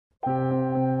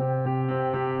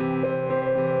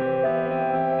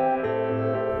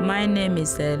My name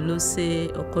is Lucy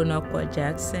Okonokhua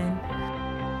Jackson.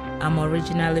 I'm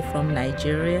originally from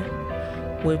Nigeria.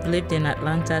 We've lived in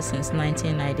Atlanta since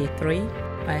 1993.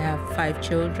 I have 5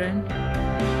 children.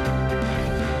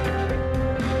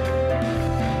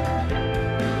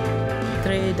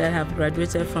 3 that have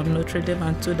graduated from Notre Dame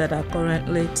and 2 that are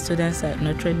currently students at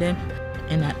Notre Dame.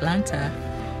 In Atlanta,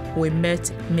 we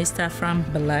met Mr. Frank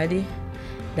Beladi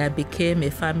that became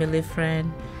a family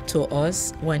friend to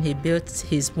us when he built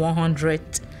his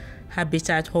 100th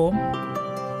Habitat home.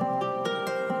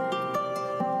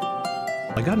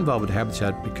 I got involved with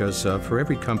Habitat because for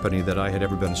every company that I had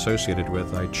ever been associated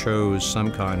with, I chose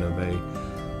some kind of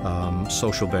a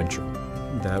social venture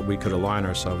that we could align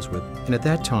ourselves with. And at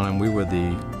that time, we were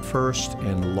the first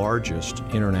and largest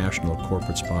international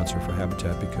corporate sponsor for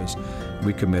Habitat because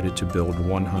we committed to build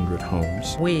 100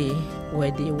 homes. We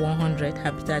were the 100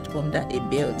 Habitat home that he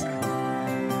built.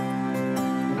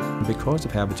 Because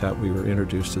of Habitat, we were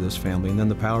introduced to this family, and then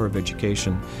the power of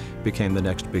education became the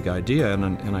next big idea,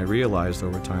 and I realized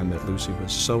over time that Lucy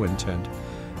was so intent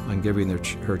on giving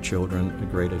her children a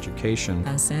great education.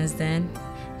 And since then,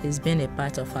 he's been a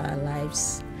part of our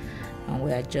lives, and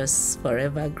we are just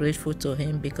forever grateful to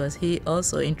him because he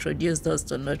also introduced us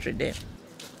to Notre Dame.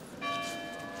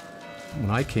 When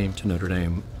I came to Notre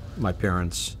Dame, my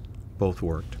parents both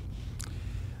worked,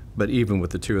 but even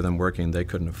with the 2 of them working, they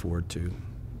couldn't afford to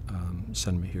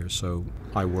send me here, so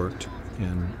I worked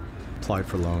and applied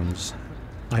for loans.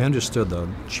 I understood the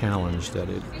challenge that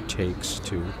it takes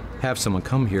to have someone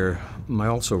come here. I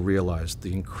also realized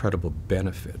the incredible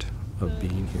benefit of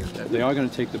being here. They are going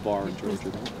to take the bar in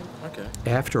Georgia. Okay.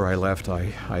 After I left,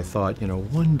 I thought, you know,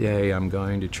 one day I'm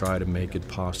going to try to make it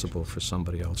possible for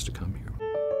somebody else to come here.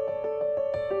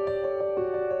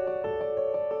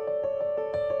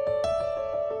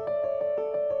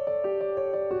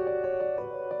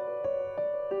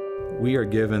 We are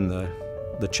given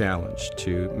the challenge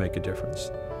to make a difference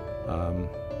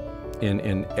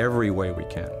in every way we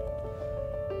can.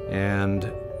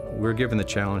 And we're given the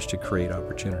challenge to create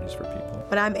opportunities for people.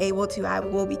 When I'm able to, I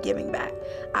will be giving back.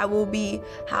 I will be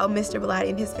how Mr. Beladi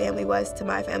and his family was to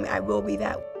my family. I will be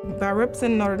that. By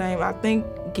representing Notre Dame, I think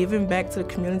giving back to the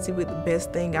community was the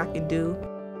best thing I can do.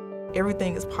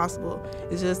 Everything is possible.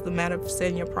 It's just a matter of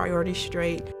setting your priorities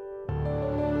straight.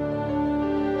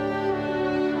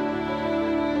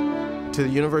 To the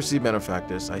university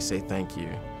benefactors, I say thank you.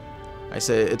 I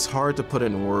say it's hard to put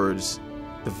in words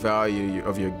the value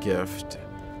of your gift.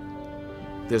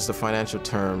 There's the financial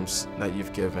terms that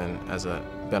you've given as a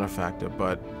benefactor,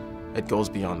 but it goes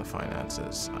beyond the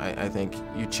finances. I think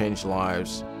you changed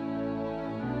lives.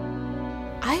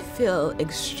 I feel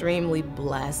extremely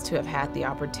blessed to have had the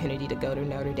opportunity to go to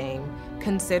Notre Dame,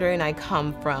 considering I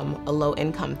come from a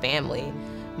low-income family.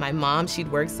 My mom,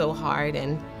 she'd worked so hard,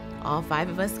 and all 5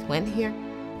 of us went here.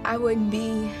 I wouldn't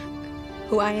be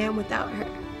who I am without her.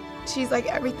 She's like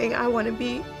everything I want to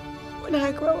be when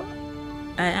I grow up.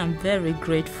 I am very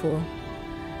grateful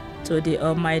to the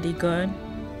Almighty God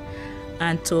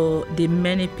and to the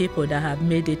many people that have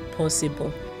made it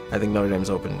possible. I think Notre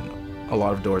Dame's opened a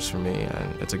lot of doors for me,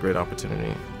 and it's a great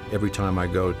opportunity. Every time I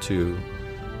go to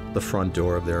the front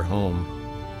door of their home,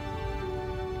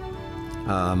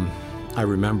 I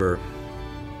remember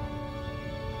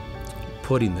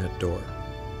putting that door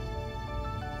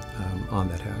on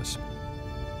that house.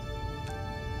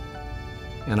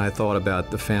 And I thought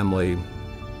about the family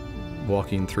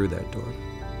walking through that door,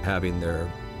 having their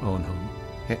own home.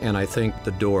 And I think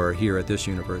the door here at this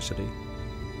university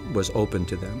was open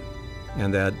to them,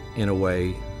 and that, in a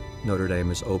way, Notre Dame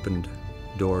has opened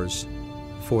doors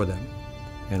for them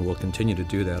and will continue to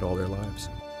do that all their lives.